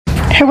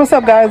Hey, what's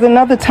up, guys?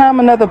 Another time,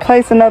 another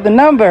place, another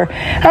number.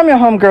 I'm your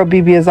homegirl,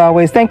 BB, as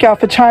always. Thank y'all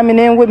for chiming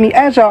in with me,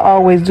 as y'all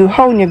always do.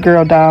 Holding your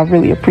girl down.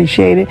 Really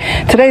appreciate it.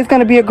 Today's going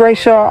to be a great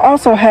show. I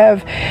also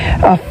have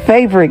a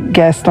favorite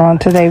guest on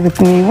today with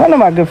me. One of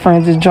my good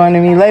friends is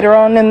joining me later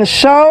on in the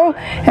show,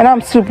 and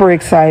I'm super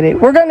excited.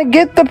 We're going to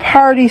get the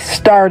party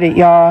started,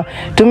 y'all.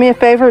 Do me a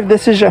favor, if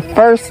this is your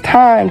first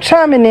time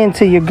chiming in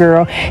to your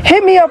girl,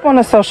 hit me up on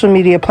a social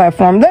media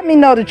platform. Let me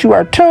know that you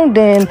are tuned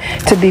in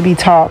to BB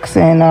Talks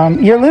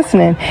and you're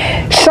listening.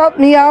 Shout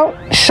me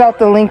out, shout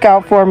the link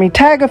out for me,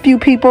 tag a few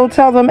people,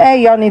 tell them,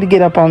 hey, y'all need to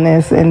get up on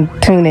this and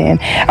tune in.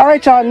 All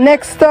right, y'all,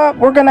 next up,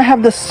 we're gonna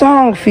have the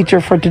song feature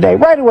for today.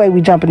 Right away,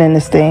 we jumping in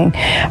this thing,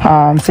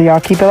 so y'all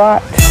keep it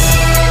locked.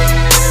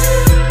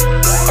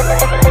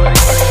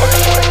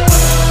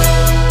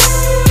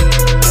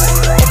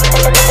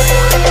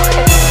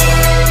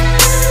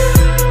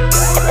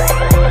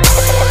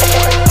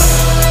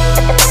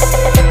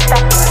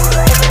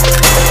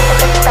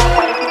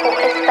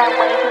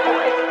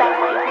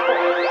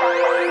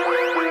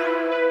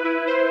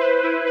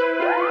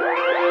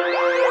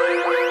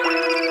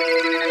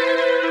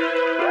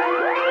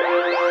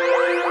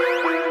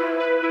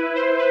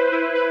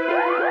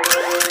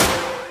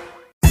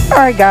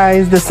 Alright,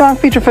 guys, the song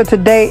feature for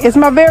today is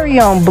my very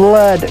own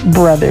blood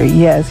brother.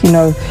 Yes, you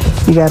know,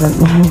 you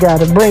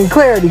gotta bring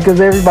clarity, because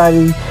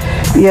everybody,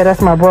 yeah, that's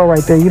my bro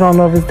right there. You don't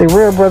know if it's the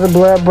real brother,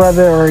 blood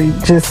brother, or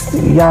just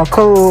y'all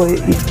cool.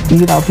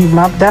 You know,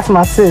 that's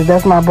my sis,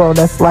 that's my bro,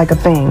 that's like a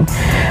thing.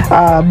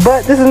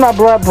 But this is my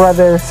blood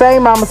brother,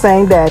 same mama,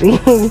 same daddy.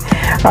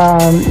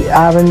 I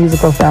have a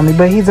musical family,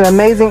 but he's an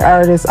amazing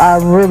artist. Y'all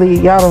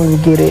don't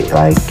even get it.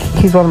 Like,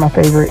 he's one of my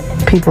favorite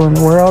people in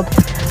the world.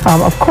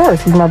 Of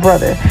course, he's my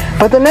brother.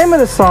 But the name of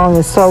the song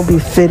is so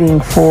befitting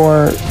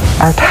for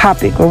our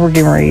topic, what we're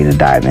getting ready to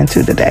dive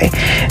into today.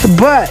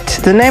 But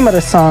the name of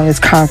the song is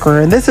Conqueror.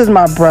 And this is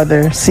my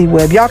brother,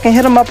 C-Web. Y'all can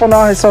hit him up on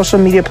all his social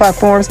media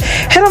platforms.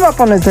 Hit him up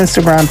on his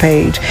Instagram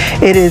page.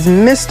 It is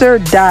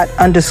Mr._C-Web.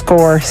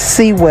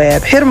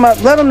 Hit him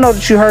up. Let him know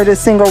that you heard this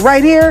single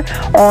right here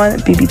on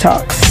BB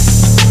Talks.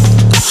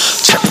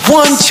 Check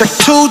 1, check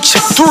 2,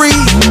 check 3.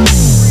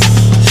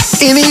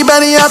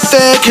 Anybody out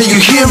there, can you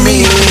hear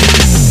me?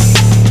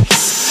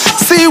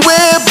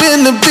 C-Web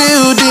in the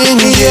building,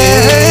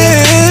 yeah.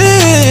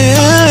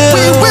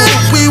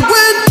 We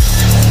win.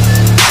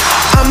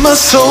 I'm a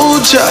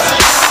soldier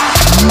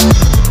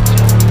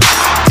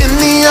in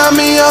the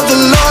army of the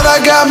Lord.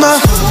 I got my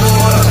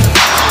sword,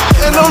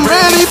 and I'm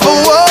ready for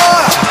war.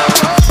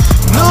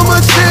 No more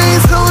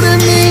chains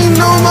holding me,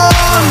 no more.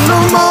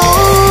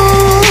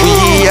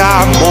 We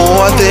are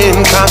more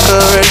than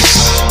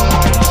conquerors,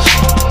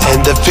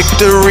 and the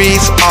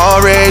victory's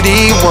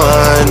already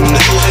won,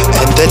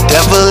 and the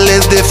devil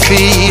is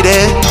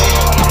defeated.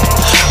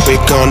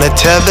 We're gonna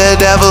tear the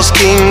devil's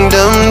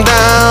kingdom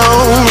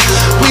down.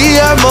 We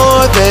are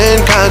more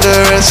than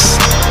conquerors.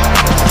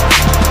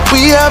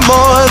 We are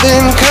more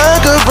than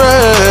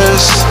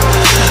conquerors.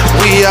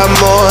 We are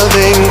more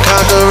than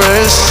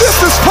conquerors.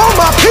 This is for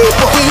my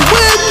people.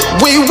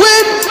 We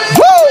win.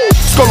 Woo!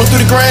 Scrolling through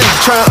the gram,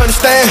 trying to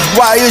understand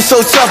why it's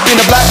so tough being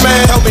a black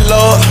man. Help me,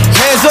 Lord.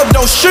 Hands up,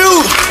 don't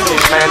shoot.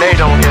 Man, they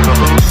don't give a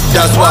hoot.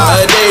 That's why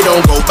a day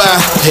don't go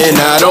by and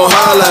I don't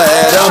holler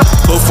at them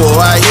before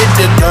I hit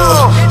the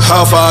door.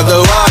 Our Father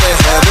out in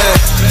heaven.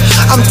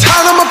 I'm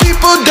tired of my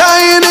people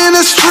dying in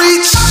the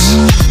streets.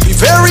 Be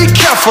very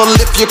careful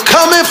if you're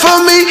coming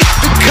for me,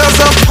 because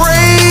I'm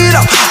prayed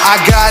up.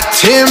 I got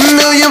 10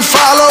 million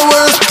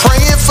followers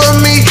praying for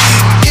me.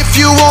 If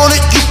you want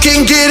it, you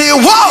can get it.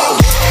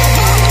 Whoa!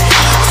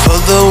 For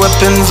the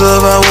weapons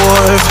of our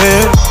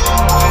warfare,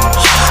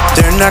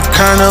 they're not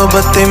carnal,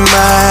 but they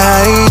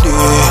mighty.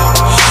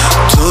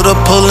 To the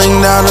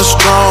pulling down of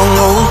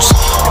strongholds.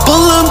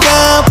 Pull them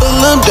down, pull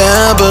them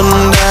down, pull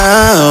them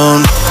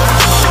down.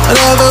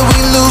 Whatever we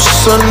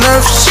loose on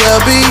earth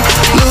shall be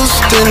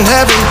loosed in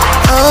heaven.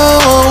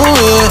 Oh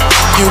yeah,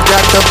 you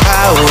got the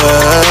power.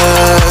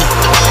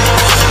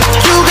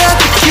 You got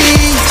the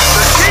keys.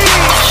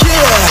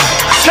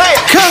 Yeah,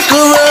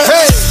 conqueror.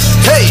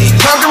 Hey,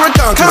 conqueror.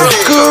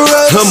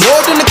 I'm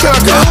more than a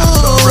conqueror.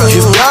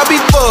 You got me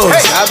bold.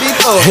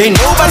 Ain't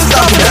nobody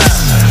stopping us.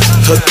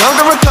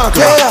 Conqueror.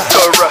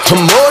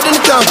 I'm more than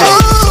a conqueror.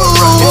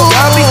 You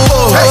got me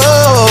bold.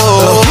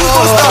 Who's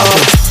gonna stop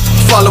me?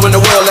 Following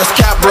the world, that's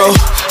cap, bro.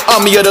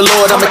 Army of the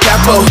Lord, I'm a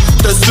capo.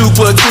 The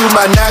super to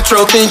my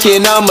natural,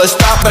 thinking I'ma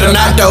stop, but I'm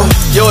not though.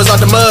 Yours out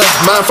the mud,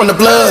 mine from the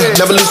blood.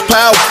 Never lose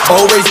power,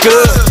 always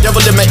good.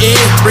 Devil in my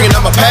ear, bringing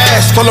out my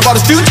past. All about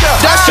the future,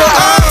 that's your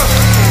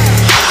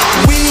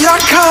We are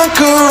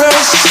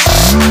conquerors.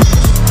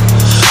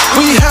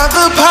 We have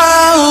the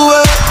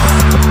power.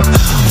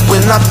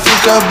 When I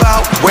think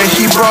about where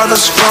he brought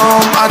us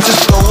from, I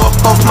just throw up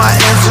both my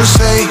hands and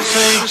say,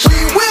 we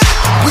win.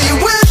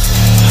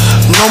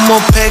 No more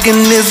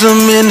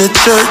paganism in the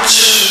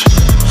church.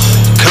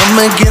 Come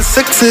against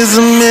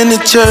sexism in the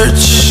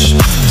church.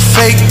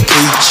 Fake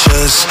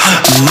preachers,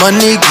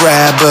 money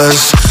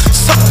grabbers.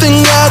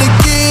 Something gotta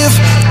give.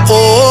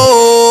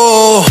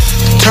 Oh,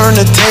 Turn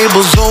the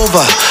tables over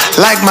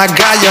like my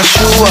guy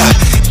Yeshua.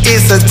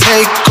 It's a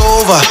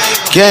takeover,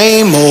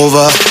 game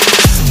over.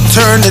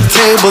 Turn the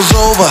tables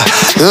over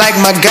like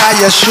my guy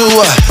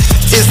Yeshua.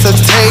 It's a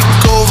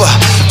takeover,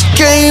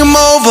 game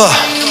over.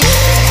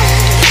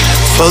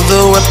 For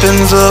the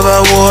weapons of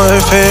our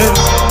warfare,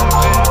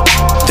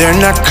 they're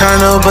not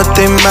carnal but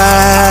they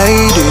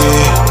mighty.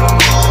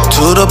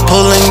 To the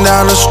pulling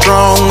down of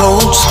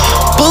strongholds.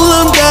 Pull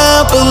them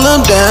down, pull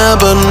them down,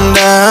 pull them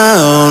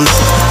down.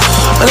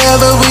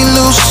 Whatever we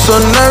loose on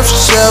earth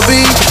shall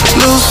be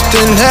loosed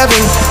in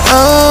heaven.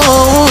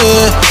 Oh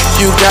yeah,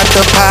 you got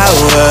the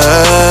power,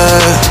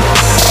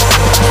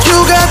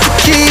 you got the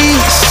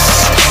keys,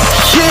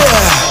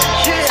 yeah,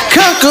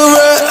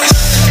 conquerors.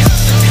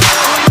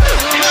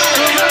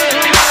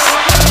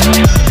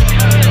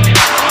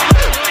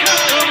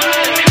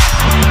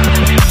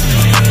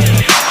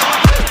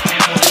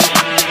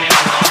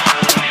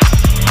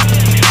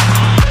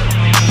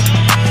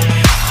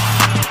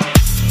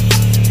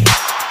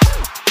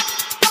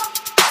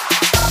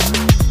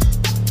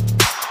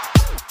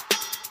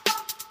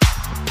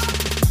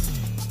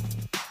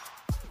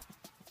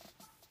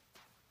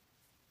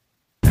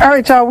 All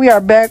right, y'all, we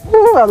are back.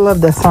 Ooh, I love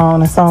that song.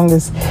 The song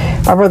is,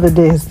 my brother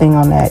did his thing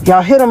on that.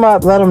 Y'all hit him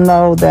up, let him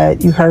know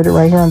that you heard it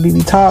right here on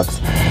BB Talks,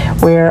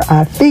 where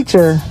I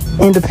feature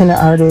independent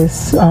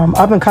artists,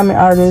 up-and-coming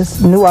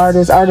artists, new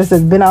artists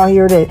that's been out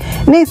here that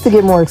needs to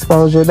get more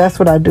exposure. That's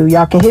what I do.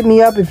 Y'all can hit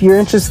me up if you're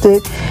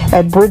interested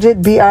at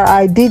Bridget,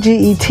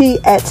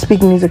 BRIDGET, at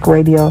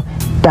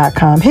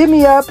speakmusicradio.com. Hit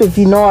me up if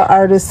you know an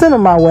artist, send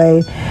them my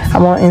way.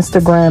 I'm on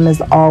Instagram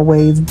as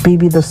always,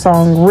 BB the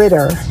Song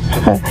Ritter.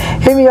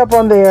 Hit me up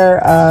on there,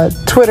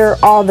 Twitter,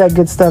 all that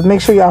good stuff.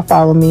 Make sure y'all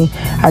follow me.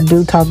 I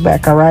do talk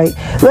back, all right?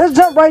 Let's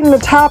jump right into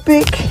the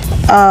topic.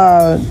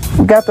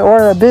 Got the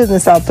order of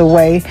business out the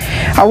way.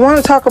 I want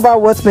to talk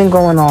about what's been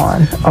going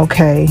on,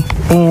 okay?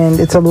 And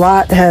it's a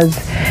lot has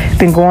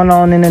been going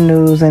on in the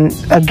news. And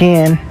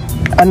again,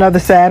 another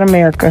sad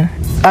America.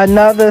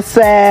 Another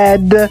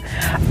sad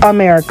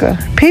America.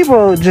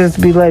 People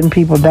just be letting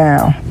people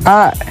down.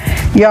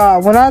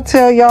 Y'all, when I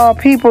tell y'all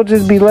people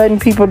just be letting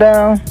people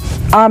down,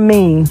 I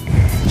mean,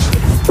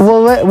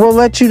 we'll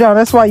let you down.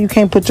 That's why you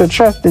can't put your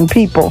trust in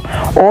people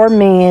or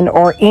men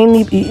or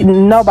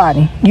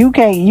nobody. You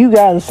can't. You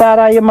got to side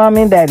eye your mom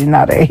and daddy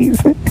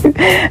nowadays.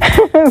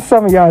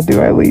 Some of y'all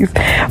do, at least.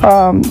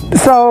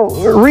 So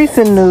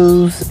recent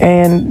news,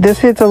 and this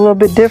hits a little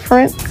bit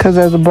different because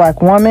as a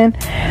black woman,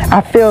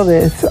 I feel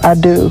this. I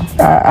do.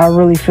 I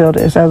really feel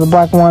this. As a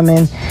black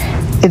woman,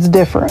 it's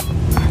different.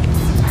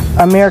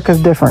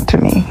 America's different to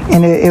me,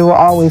 and it will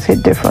always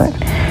hit different.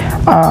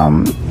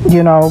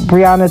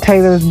 Breonna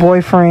Taylor's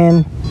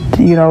boyfriend,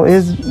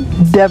 is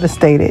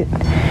devastated.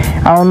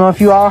 I don't know if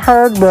you all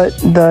heard, but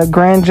the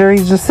grand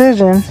jury's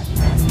decision,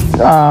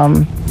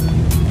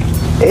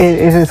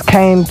 it has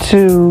came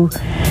to,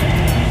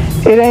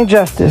 it ain't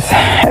justice.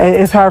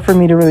 It's hard for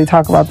me to really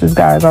talk about this,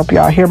 guys. I hope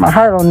y'all hear my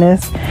heart on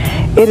this.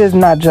 It is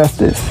not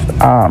justice.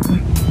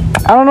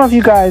 I don't know if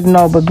you guys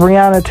know, but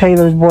Breonna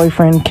Taylor's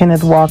boyfriend,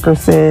 Kenneth Walker,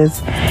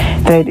 says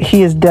that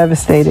he is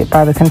devastated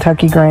by the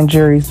Kentucky grand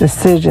jury's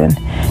decision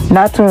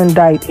not to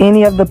indict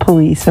any of the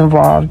police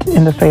involved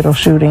in the fatal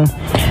shooting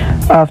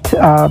of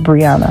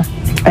Breonna,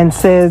 and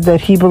says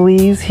that he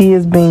believes he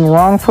is being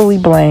wrongfully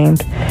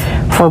blamed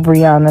for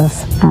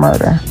Breonna's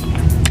murder.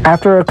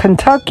 After a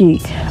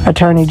Kentucky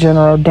Attorney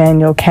General,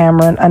 Daniel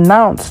Cameron,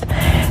 announced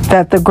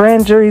that the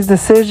grand jury's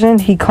decision,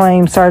 he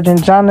claimed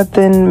Sergeant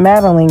Jonathan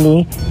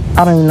Madalini,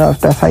 I don't even know if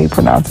that's how you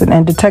pronounce it,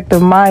 and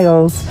Detective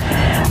Miles,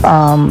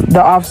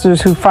 the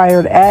officers who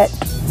fired at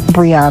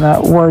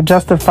Breonna, were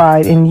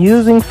justified in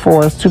using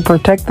force to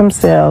protect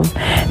themselves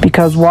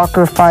because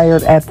Walker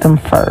fired at them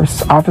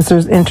first.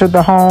 Officers entered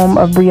the home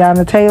of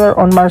Breonna Taylor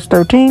on March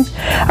 13th,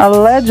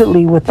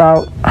 allegedly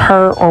without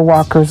her or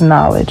Walker's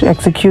knowledge,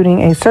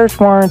 executing a search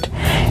warrant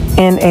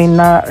in a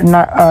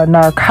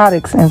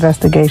narcotics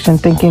investigation.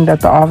 Thinking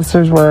that the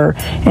officers were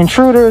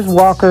intruders,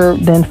 Walker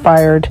then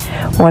fired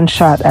one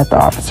shot at the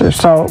officers.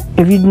 So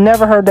if you've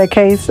never heard that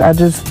case, I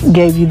just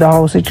gave you the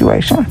whole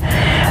situation.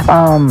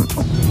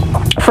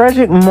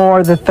 Frederick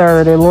Moore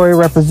III, a lawyer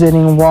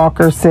representing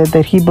Walker, said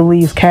that he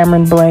believes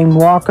Cameron blamed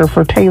Walker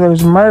for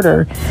Taylor's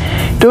murder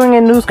during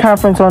a news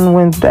conference on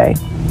Wednesday.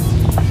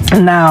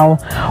 Now,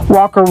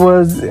 Walker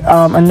was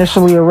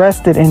initially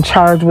arrested and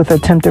charged with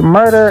attempted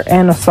murder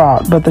and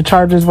assault, but the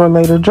charges were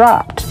later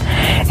dropped.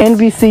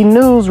 NBC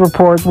News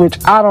reports,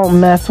 which I don't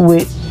mess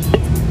with.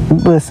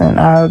 Listen,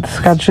 I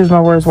just got to choose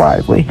my words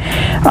wisely.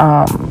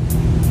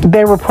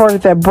 They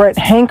reported that Brett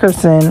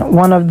Hankerson,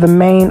 one of the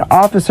main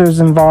officers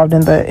involved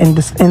in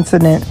this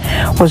incident,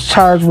 was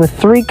charged with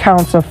 3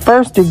 counts of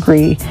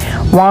first-degree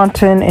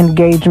wanton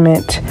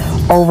engagement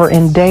over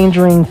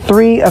endangering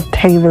 3 of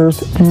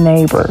Taylor's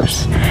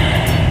neighbors.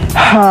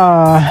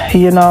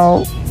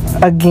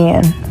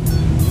 Again,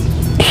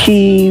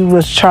 he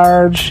was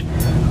charged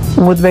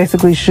with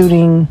basically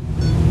shooting.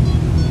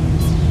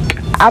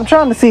 I'm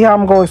trying to see how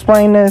I'm going to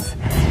explain this,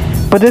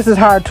 but this is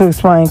hard to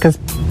explain because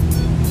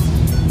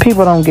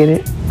people don't get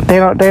it. They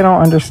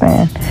don't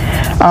understand.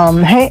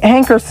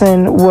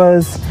 Hankerson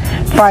was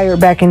fired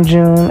back in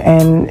June,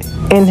 and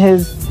in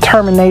his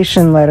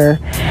termination letter,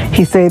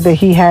 he said that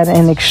he had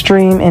an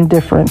extreme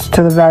indifference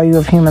to the value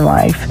of human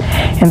life,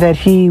 and that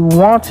he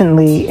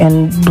wantonly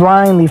and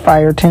blindly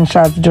fired 10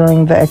 shots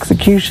during the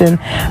execution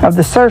of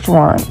the search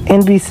warrant.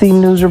 NBC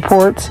News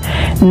reports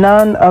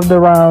none of the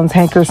rounds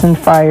Hankerson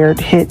fired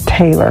hit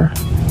Taylor.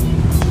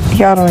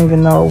 Y'all don't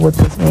even know what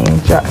this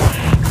means.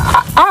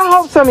 I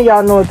hope some of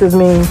y'all know what this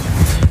means,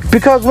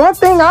 because one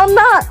thing I'm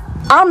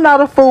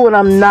not a fool and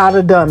I'm not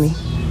a dummy.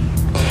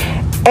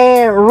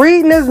 And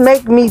reading this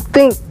make me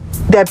think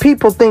that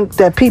people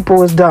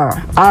is dumb.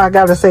 I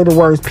gotta say the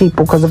words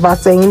people, because if I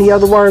say any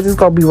other words, it's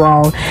gonna be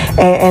wrong.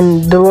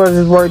 And the Lord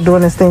is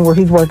doing this thing where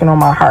he's working on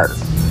my heart.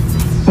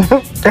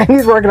 And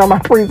he's working on my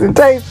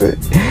presentation.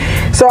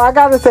 So I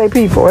gotta say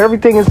people.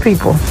 Everything is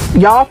people.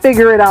 Y'all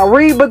figure it out.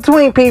 Read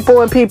between people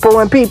and people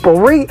and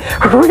people. Read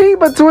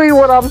between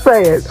what I'm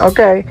saying,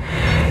 okay?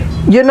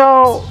 You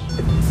know,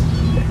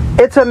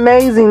 it's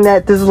amazing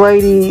that this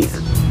lady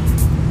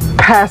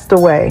passed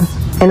away.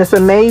 And it's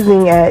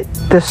amazing at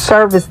the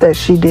service that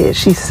she did.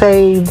 She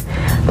saved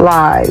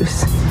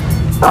lives.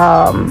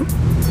 So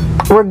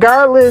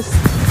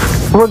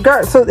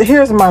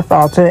here's my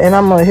thoughts, and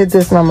I'm gonna hit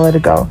this and I'm gonna let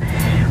it go.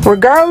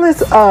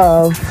 Regardless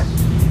of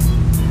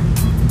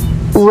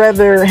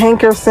whether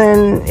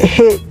Hankerson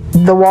hit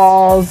the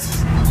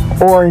walls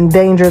or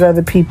endangered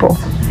other people,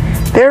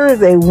 there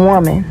is a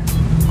woman.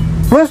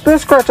 Let's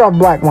scratch off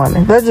black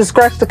woman. Let's just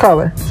scratch the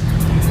color.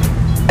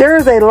 There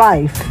is a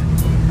life,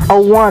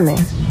 a woman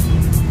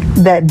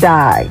that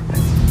died,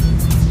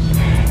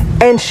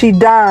 and she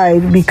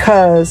died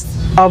because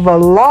of a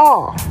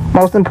law,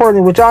 most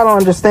importantly, which y'all don't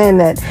understand,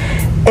 that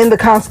in the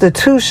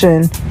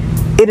Constitution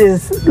it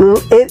is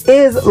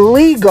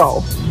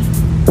legal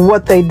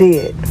what they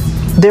did.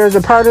 There's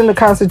a part in the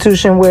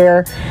Constitution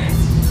where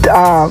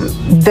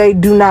they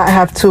do not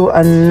have to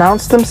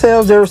announce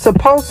themselves. They're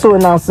supposed to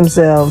announce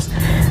themselves,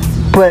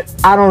 but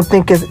I don't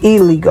think it's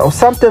illegal,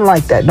 something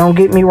like that. Don't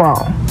get me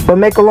wrong, but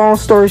make a long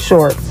story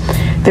short,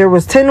 there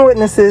was 10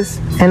 witnesses,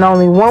 and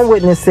only one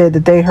witness said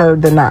that they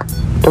heard the knock.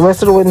 The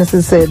rest of the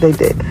witnesses said they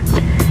did.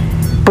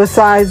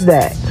 Besides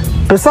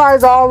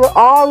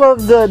all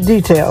of the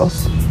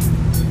details,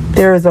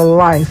 there is a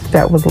life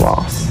that was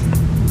lost.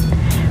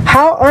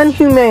 How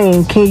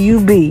unhumane can you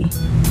be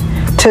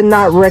to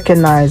not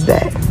recognize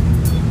that?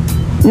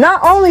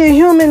 Not only a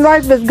human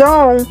life is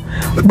gone,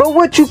 but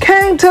what you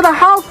came to the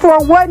house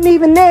for wasn't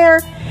even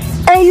there,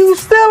 and you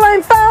still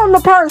ain't found the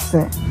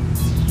person.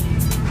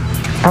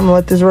 I'm gonna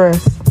let this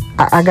rest.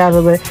 I gotta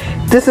let.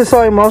 This is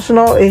so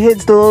emotional. It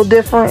hits a little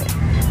different,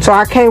 so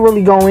I can't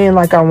really go in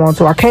like I want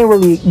to. I can't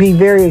really be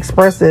very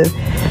expressive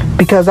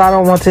because I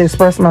don't want to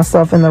express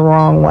myself in the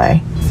wrong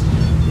way.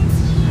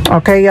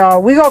 Okay, y'all.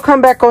 We gonna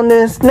come back on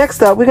this.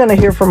 Next up, we're gonna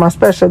hear from my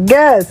special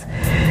guest.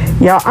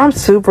 Y'all, I'm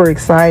super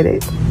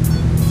excited.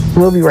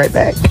 We'll be right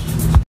back.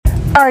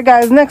 All right,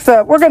 guys, next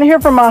up, we're going to hear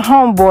from my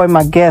homeboy,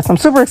 my guest. I'm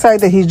super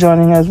excited that he's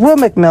joining us, Will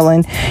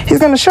McMillan. He's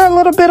going to share a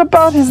little bit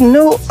about his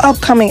new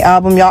upcoming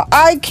album, y'all.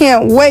 I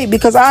can't wait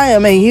because I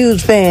am a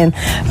huge fan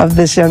of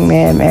this young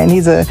man.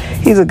 He's a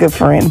good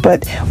friend.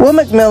 But Will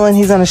McMillan,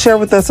 he's going to share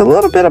with us a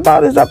little bit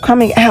about his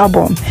upcoming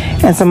album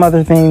and some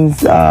other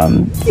things,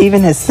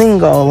 even his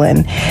single.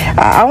 And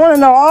I want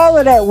to know all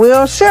of that,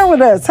 Will. Share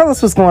with us. Tell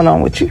us what's going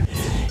on with you.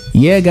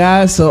 Yeah,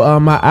 guys, so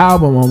my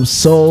album, I'm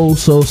so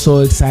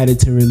excited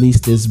to release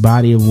this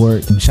body of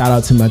work. Shout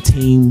out to my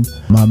team,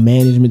 my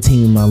management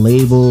team, my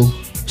label.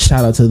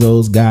 Shout out to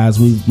those guys.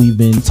 We've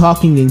been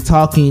talking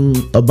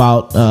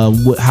about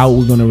how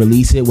we're going to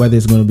release it, whether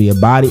it's going to be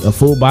a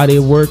full body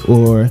of work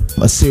or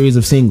a series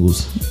of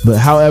singles. But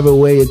however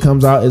way it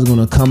comes out, it's going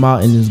to come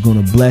out and it's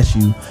going to bless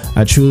you.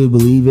 I truly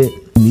believe it.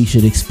 You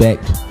should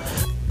expect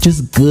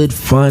just good,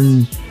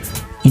 fun,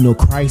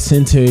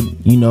 Christ-centered,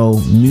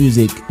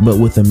 music, but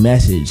with a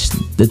message.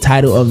 The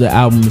title of the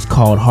album is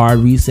called Hard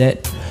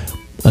Reset.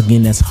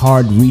 Again, that's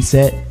Hard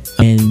Reset.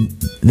 And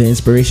the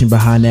inspiration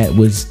behind that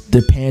was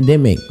the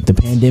pandemic. The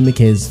pandemic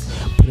has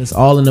put us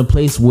all in a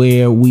place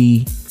where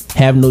we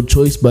have no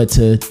choice but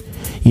to,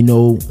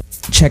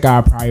 check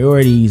our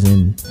priorities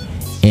and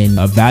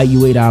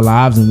evaluate our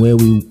lives and where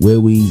we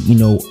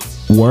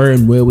were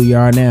and where we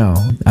are now.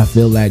 I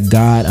feel like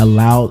God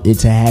allowed it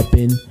to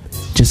happen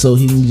just so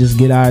he can just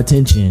get our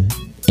attention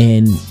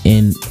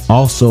and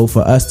also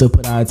for us to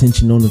put our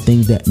attention on the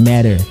things that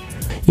matter.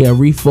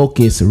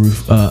 Refocus,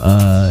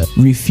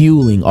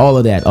 refueling, all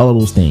of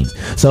those things.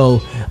 So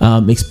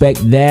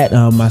expect that.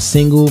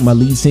 My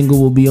lead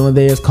single will be on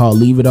there. It's called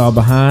Leave It All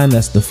Behind.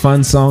 That's the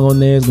fun song on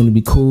there. It's going to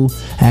be cool.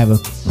 I have a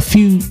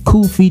few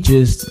cool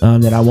features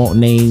that I won't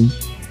name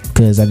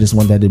because I just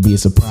want that to be a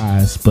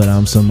surprise,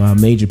 but some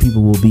major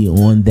people will be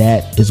on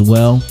that as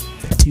well.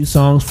 2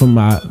 songs from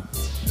my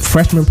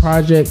freshman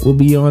project will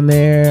be on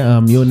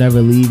there. You'll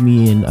Never Leave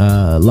Me and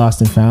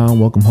Lost and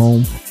Found, Welcome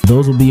Home.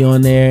 Those will be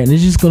on there, and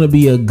it's just going to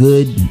be a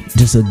good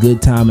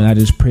time, and I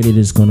just pray that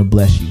it's going to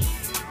bless you.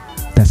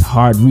 That's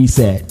Hard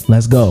Reset.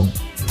 Let's go.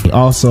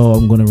 Also,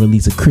 I'm going to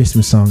release a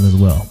Christmas song as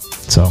well.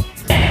 So,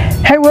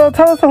 hey, Will,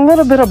 tell us a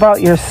little bit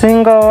about your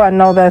single. I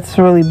know that's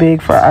really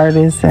big for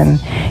artists, and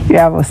you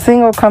have a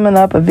single coming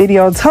up, a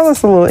video. Tell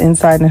us a little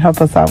insight and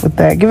help us out with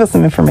that. Give us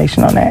some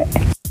information on that.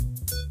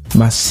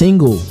 My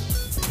single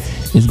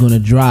is going to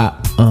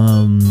drop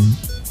on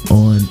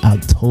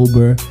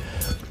October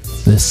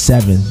the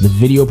 7th. The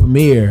video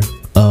premiere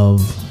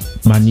of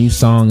my new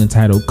song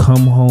entitled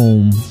Come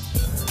Home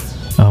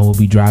will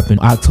be dropping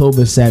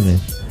October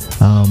 7th.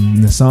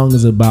 The song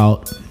is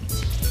about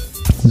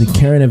the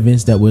current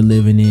events that we're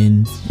living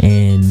in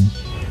and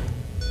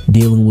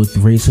dealing with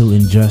racial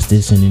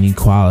injustice and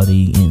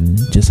inequality, and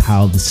just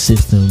how the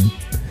system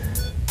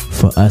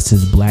for us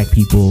as black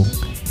people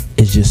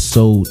is just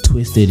so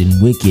twisted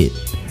and wicked.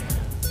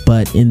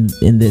 But in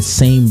the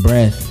same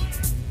breath,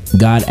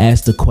 God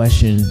asked a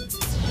question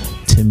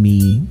to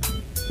me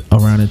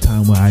around a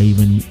time where I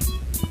even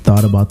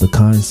thought about the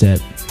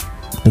concept.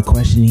 The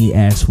question he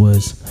asked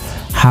was,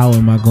 how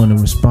am I going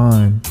to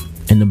respond?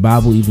 And the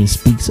Bible even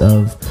speaks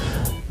of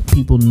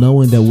people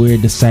knowing that we're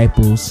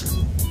disciples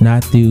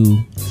not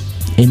through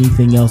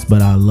anything else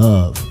but our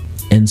love.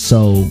 And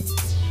so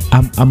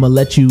I'm gonna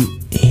let you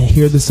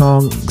hear the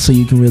song so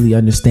you can really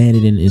understand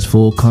it in its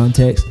full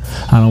context.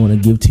 I don't want to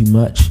give too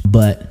much,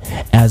 but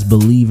as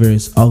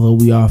believers, although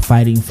we are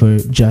fighting for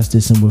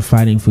justice and we're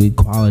fighting for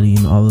equality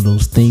and all of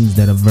those things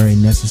that are very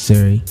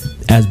necessary,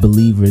 as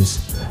believers,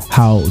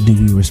 how do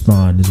we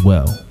respond as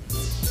well?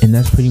 And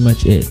that's pretty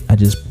much it.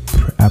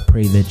 I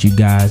pray that you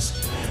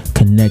guys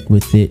connect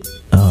with it,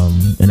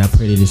 and I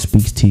pray that it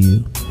speaks to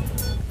you.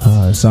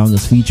 The song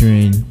is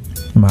featuring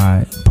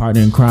my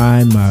partner in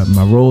crime,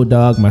 my road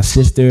dog, my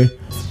sister,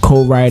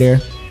 co-writer.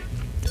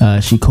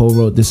 She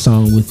co-wrote this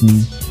song with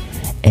me,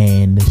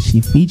 and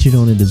she featured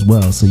on it as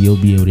well, so you'll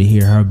be able to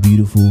hear her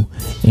beautiful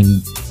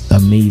and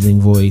amazing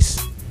voice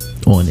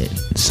on it.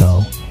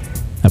 So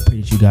I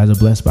pray that you guys are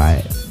blessed by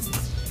it.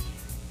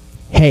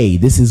 Hey,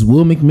 this is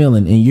Will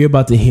McMillan, and you're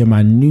about to hear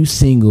my new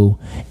single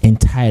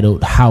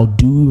entitled How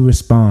Do We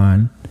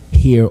Respond,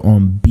 here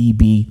on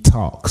BB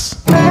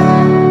Talks.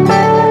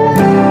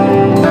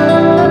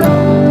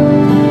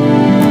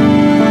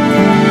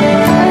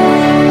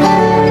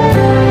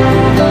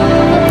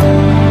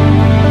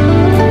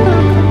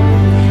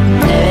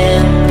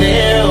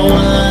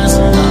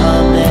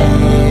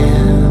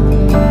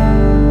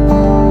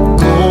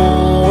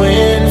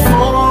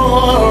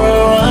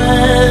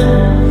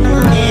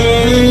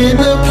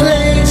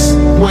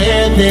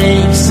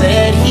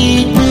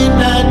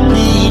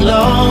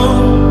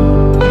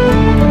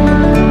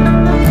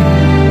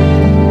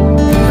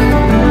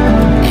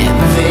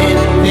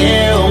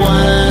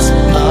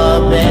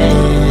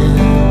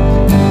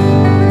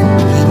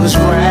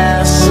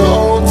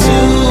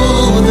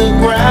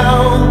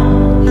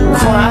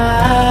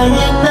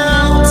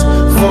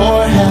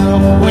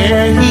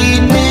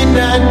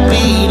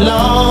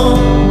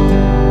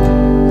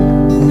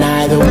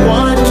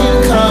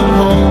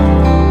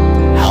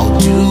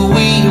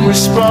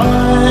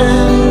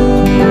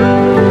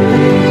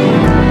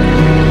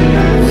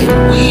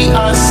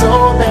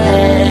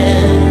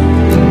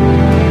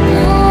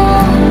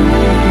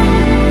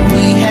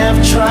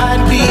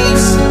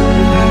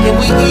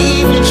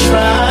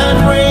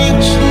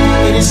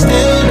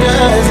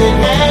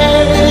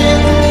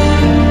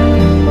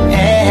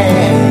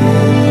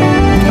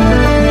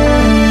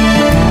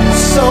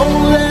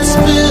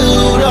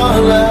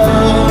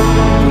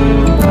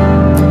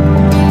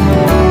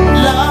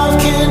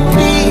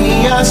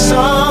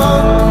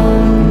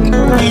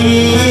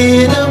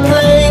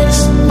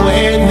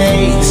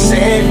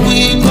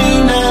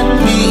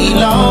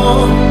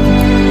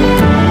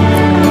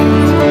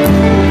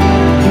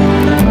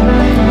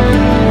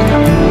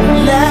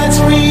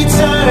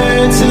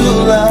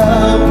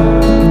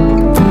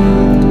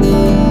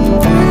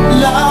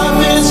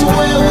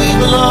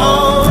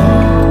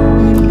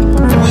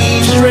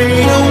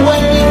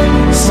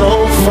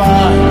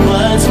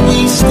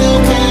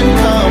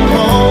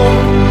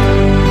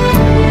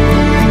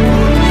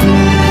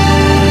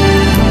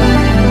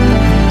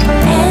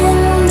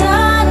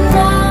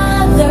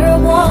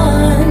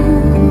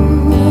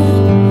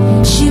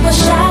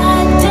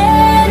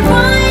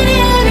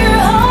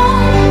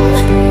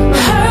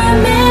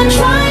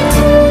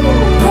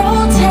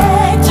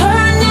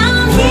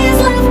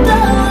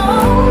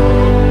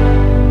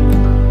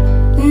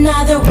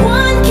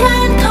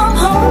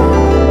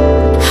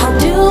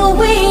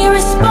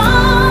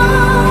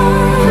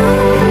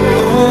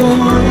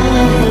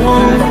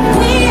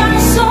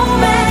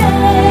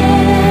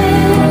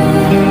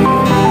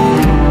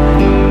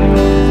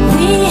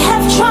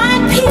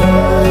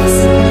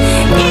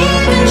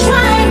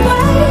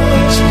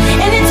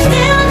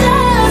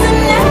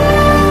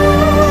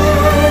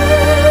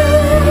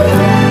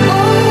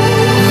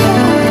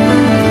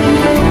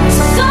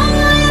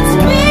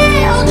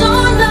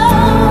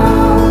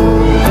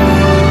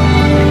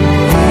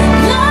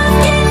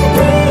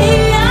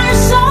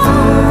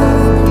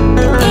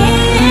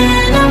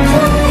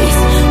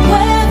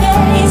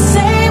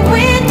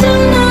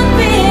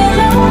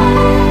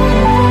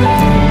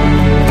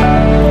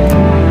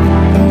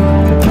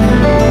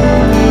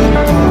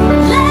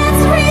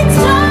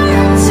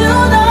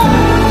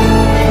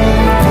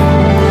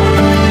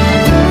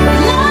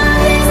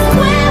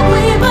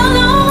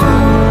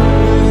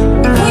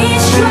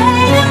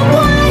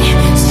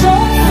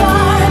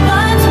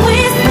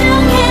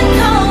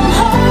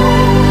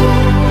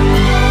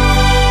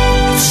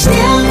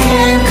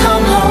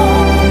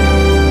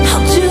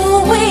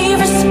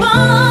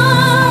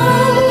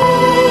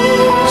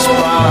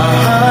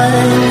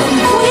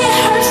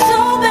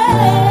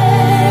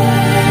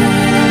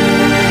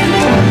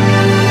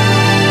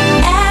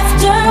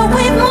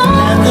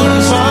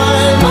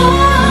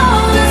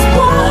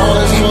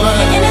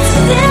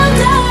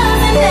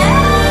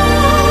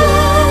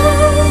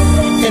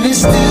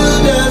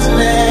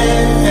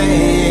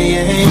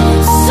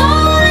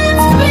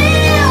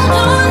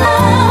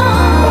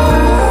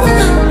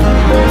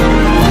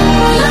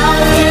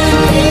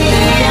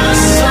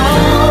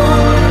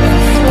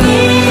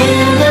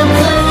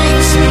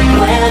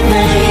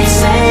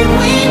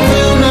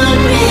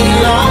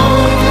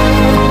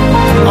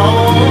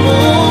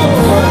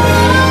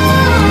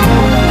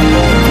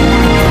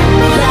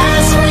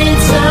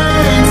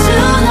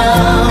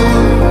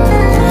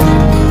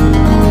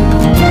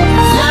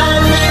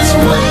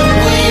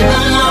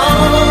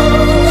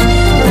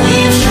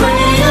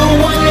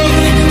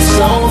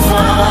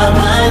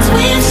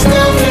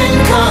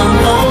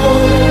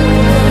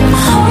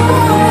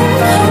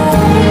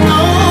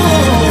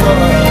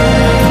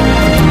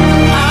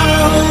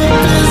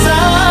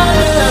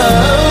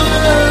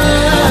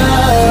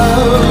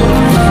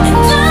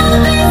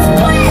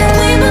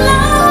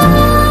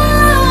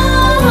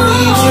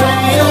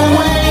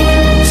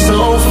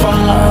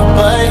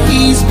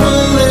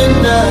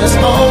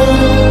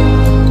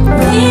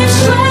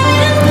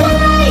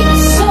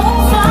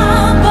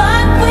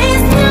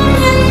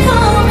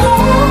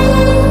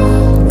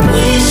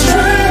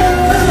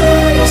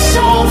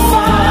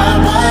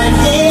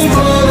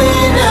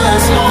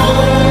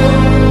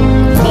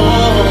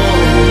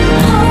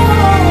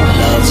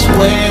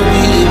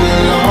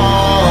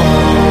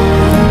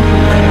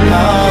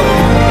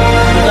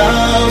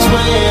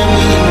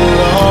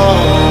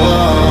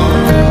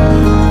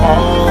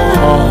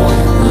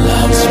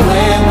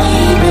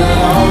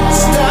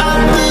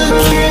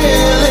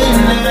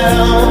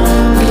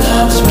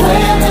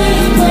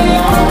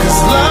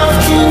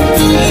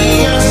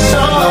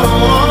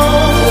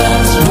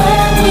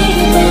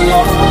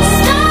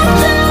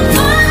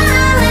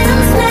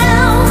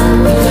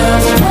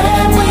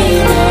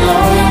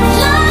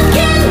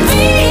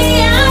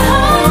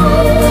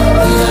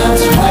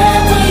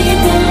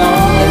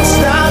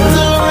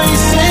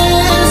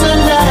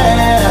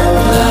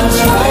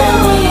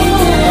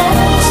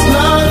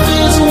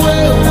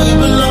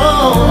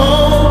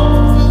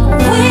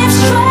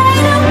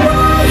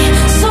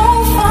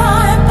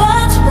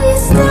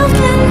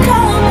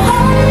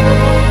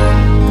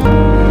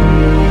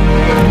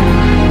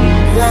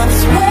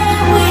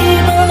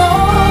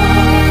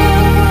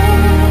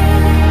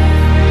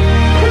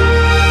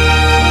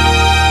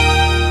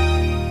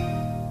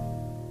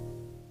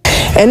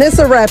 And it's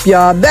a wrap,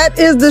 y'all. That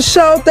is the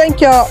show.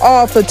 Thank y'all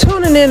all for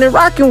tuning in and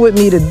rocking with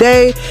me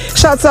today.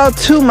 Shouts out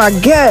to my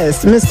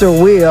guest, Mr.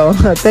 Will.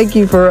 Thank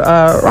you for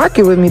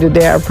rocking with me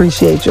today. I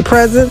appreciate your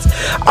presence.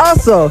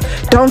 Also,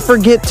 don't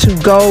forget to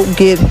go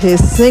get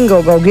his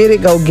single. Go get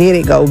it, go get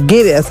it, go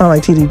get it. I sound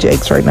like TD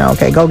Jakes right now.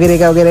 Okay, go get it,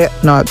 go get it.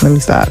 No, let me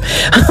stop.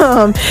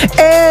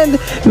 And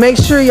make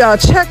sure y'all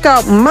check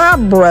out my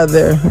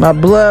brother, my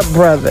blood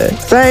brother.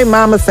 Same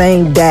mama,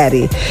 same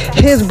daddy.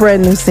 His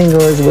brand new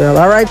single as well.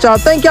 All right, y'all.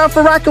 Thank y'all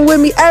for rocking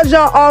with me as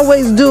y'all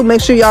always do.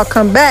 Make sure y'all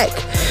come back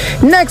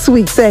next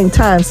week, same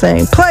time,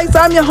 same place.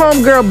 I'm your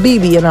homegirl,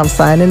 BB, and I'm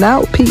signing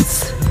out.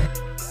 Peace.